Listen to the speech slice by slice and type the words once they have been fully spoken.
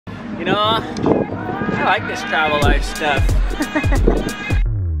You know, I like this travel life stuff.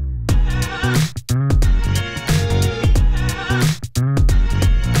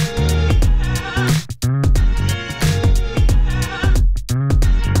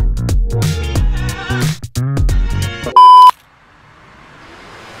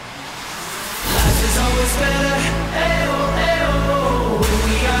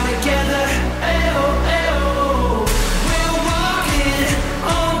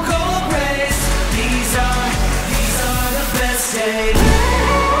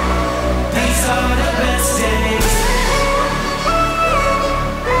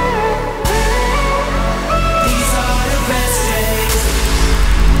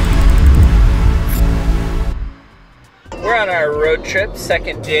 We're on our road trip,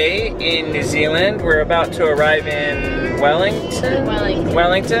 second day in New Zealand. We're about to arrive in Wellington?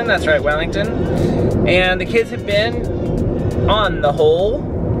 Wellington, that's right, Wellington. And the kids have been, on the whole,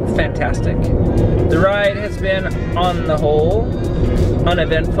 fantastic. The ride has been, on the whole,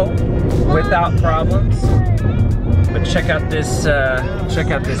 uneventful, without problems. But check out this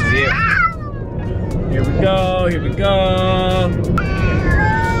view. Here we go, here we go.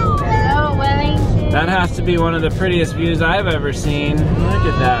 Hello, Wellington. That has to be one of the prettiest views I've ever seen. Look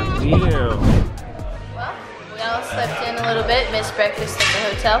at that view. Well, we all slept in a little bit, missed breakfast at the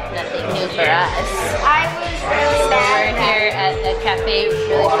hotel. Nothing new for us. I was really bad. We're here at a cafe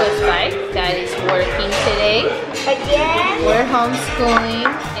really close by. Dad is working today. Again? We're homeschooling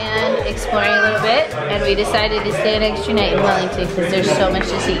and exploring a little bit. And we decided to stay an extra night in Wellington because there's so much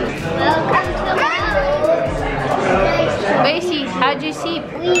to see. Welcome to Wellington. Gracie, how'd you sleep?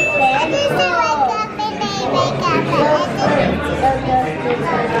 We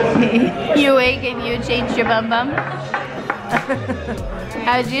You wake and you change your bum bum?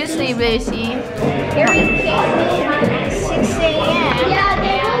 How'd you sleep, Lucy? Harry came at 6 a.m.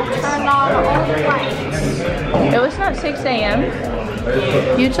 and turned on all the lights. It was not 6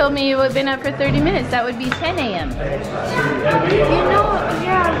 a.m. You told me you would have been up for 30 minutes. That would be 10 a.m. You know,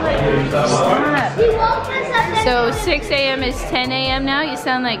 yeah, but stop. So 6 a.m. is 10 a.m. now? You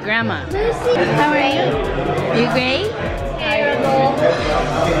sound like grandma. Lucy, how are you? You great? Terrible.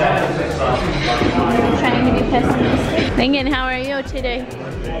 I'm trying to be pessimistic. Lincoln, how are you today?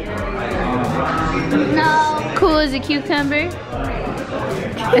 No. Cool as a cucumber?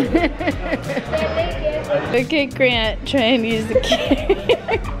 Look at Grant trying to use the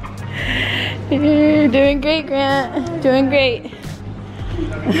carrier. You're doing great, Grant. Doing great.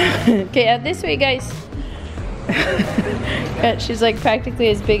 Okay, out this way, guys. She's like practically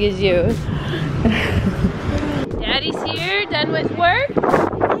as big as you. Daddy's here, done with work.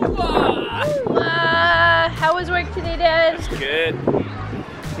 How was work today, Dad? It's good.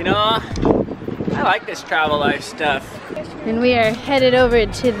 You know, I like this travel life stuff. And we are headed over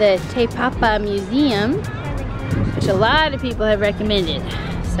to the Te Papa Museum, which a lot of people have recommended.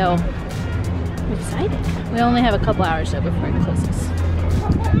 So, I'm excited. We only have a couple hours though before it closes.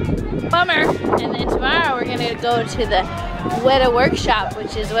 Bummer. And then tomorrow we're gonna go to the Weta workshop,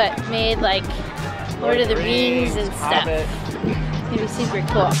 which is what made like Lord of the Rings and stuff. It's gonna be super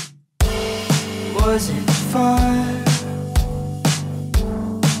cool. Wasn't fun.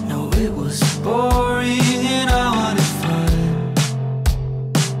 No, it was boring and I wanted fun.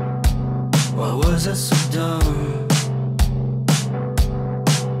 Why was I so dumb?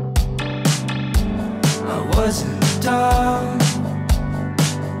 I wasn't dumb,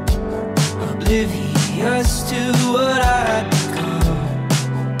 oblivious to what I had become.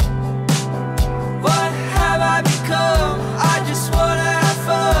 What have I become? I just wanna have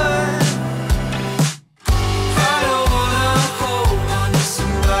fun. I don't wanna hold on to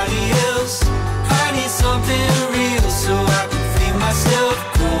somebody else. I need something real so I can feel myself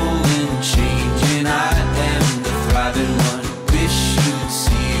growing, changing. I am the thriving one. Wish you'd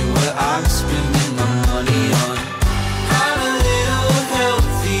see what I'm spending my money on. I'm a little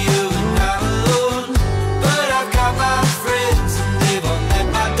healthier when I'm alone, but I've got my friends and they've all met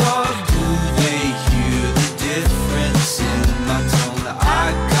my dog. Do they hear the difference in my tone?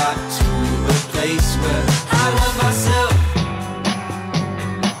 I got to a place where I love myself.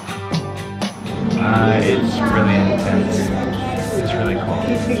 It's really intense. It's really cool.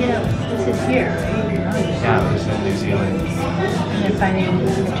 You figured out this is here. Yeah, this is New Zealand. And they're finding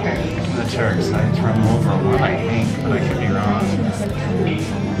the Turks. The Turks. I from over one, I think, but I could be wrong.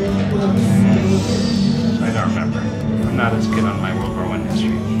 I don't remember. I'm not as good on my World War I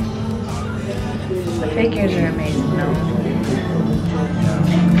history. The figures are amazing though.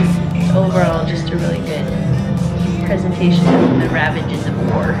 Overall, just a really good presentation of the ravages of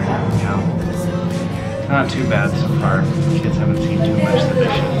war. Yeah. Not too bad so far. The kids haven't seen too much of the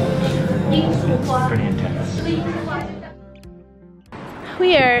mission. It's pretty intense.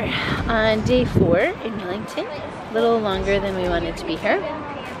 We are on day 4 in Wellington, a little longer than we wanted to be here.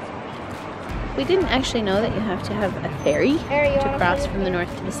 We didn't actually know that you have to have a ferry to cross from the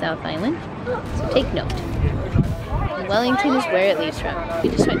north to the south island, so take note. Wellington is where it leaves from. We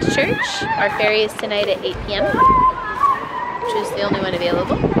just went to church. Our ferry is tonight at 8 p.m, which is the only one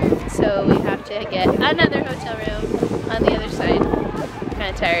available. So we have to get another hotel room on the other side. I'm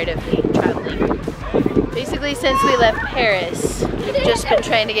kind of tired of the traveling. Basically, since we left Paris, we've just been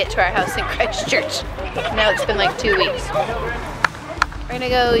trying to get to our house in Christchurch. Now it's been like 2 weeks. We're gonna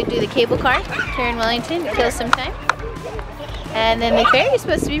go do the cable car here in Wellington to kill some time. And then the ferry is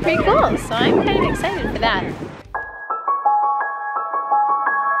supposed to be pretty cool, so I'm kind of excited for that.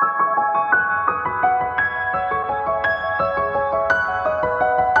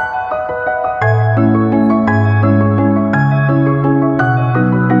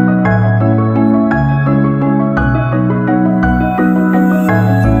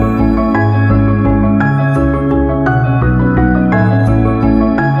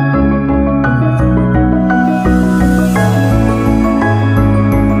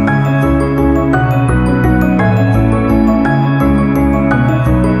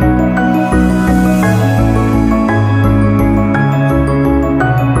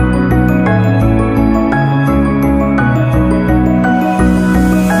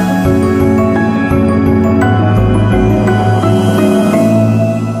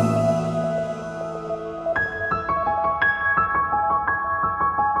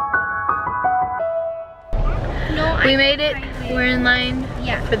 We made it. We're in line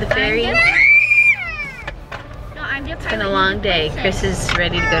for the ferry. It's been a long day. Chris is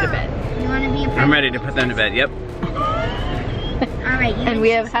ready to go to bed. I'm ready to put them to bed, yep. Alright. And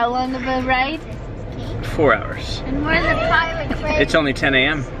we have how long of a ride? 4 hours. And we're the pirates, right? It's only 10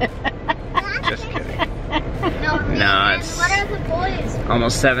 a.m. Just kidding. No, it's what are the boys?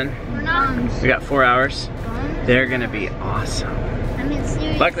 almost 7. We're not. We got 4 hours. They're gonna be awesome. I mean,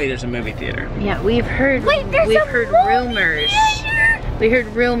 seriously. Luckily, there's a movie theater. Yeah, we've heard rumors. We heard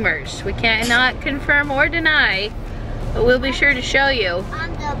rumors. We cannot confirm or deny, but we'll be sure to show you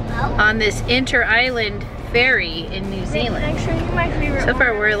On the boat? on this inter-island ferry in New Zealand. Actually, my favorite. So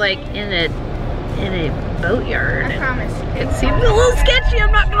far, we're like in a boatyard. I promise. It seems a little sketchy,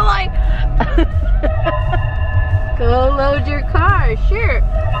 I'm not gonna lie. Go load your car, sure.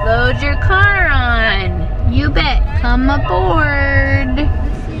 Load your car on. You bet, come aboard.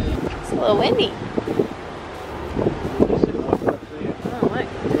 It's a little windy. Oh, what?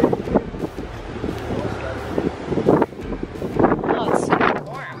 Oh, it's super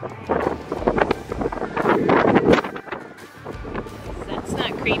warm. That's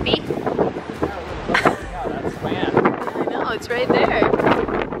not creepy. That's land. I know, it's right there.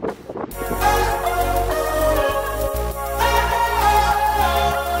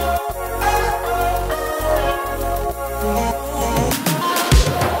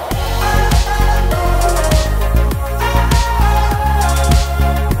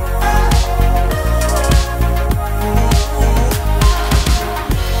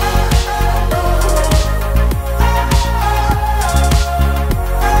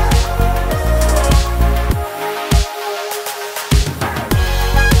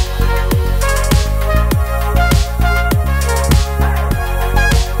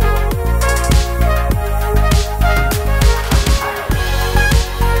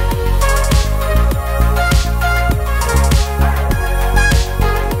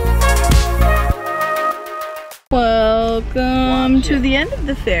 Welcome to the end of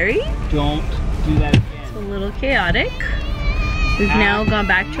the ferry. Don't do that again. It's a little chaotic. We've now gone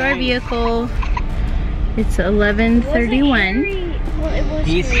back to our vehicle. It's 11:31.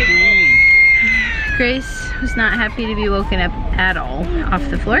 He screamed. Grace was not happy to be woken up at all off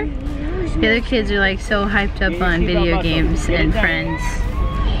the floor. The other kids are like so hyped up on video games and friends.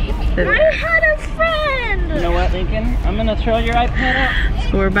 I had a friend! You know what, Lincoln? I'm gonna throw your iPad out.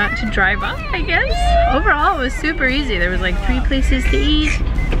 So we're about to drive off, I guess. Overall, it was super easy. There was like 3 places to eat,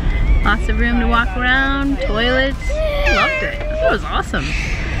 lots of room to walk around, toilets. Loved it. It was awesome.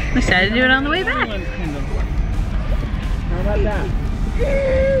 I'm excited to do it on the way back. How about that?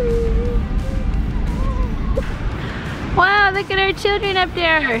 Wow, look at our children up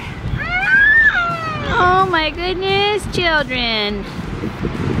there. Oh my goodness, children.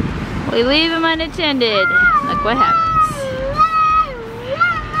 We leave them unattended. Look what happens.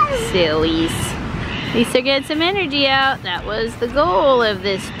 Sillies. At least they're getting some energy out. That was the goal of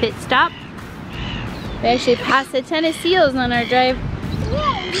this pit stop. We actually passed a ton of seals on our drive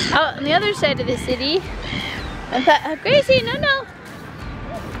out on the other side of the city. I thought, oh, Gracie, no.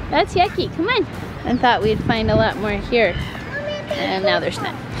 That's yucky. Come on. I thought we'd find a lot more here. And now there's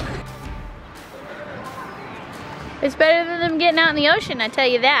none. It's better than them getting out in the ocean, I tell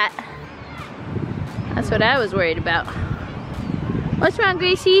you that. That's what I was worried about. What's wrong,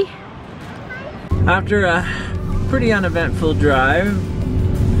 Gracie? After a pretty uneventful drive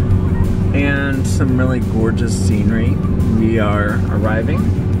and some really gorgeous scenery, we are arriving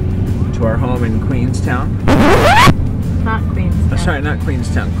to our home in Queenstown. Not Queenstown. Sorry, not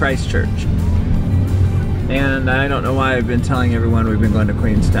Queenstown, Christchurch. And I don't know why I've been telling everyone we've been going to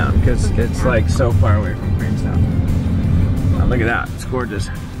Queenstown, because it's like so far away from Queenstown. Oh, look at that, it's gorgeous.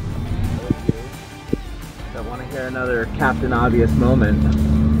 Don't want to hear another Captain Obvious moment.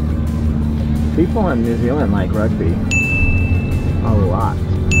 People in New Zealand like rugby a lot.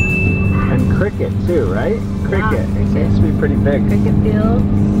 And cricket too, right? Cricket. It seems to be pretty big. Cricket field.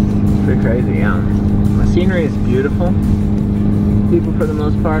 It's pretty crazy, yeah. The scenery is beautiful. People for the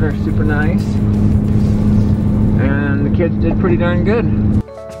most part are super nice. And the kids did pretty darn good.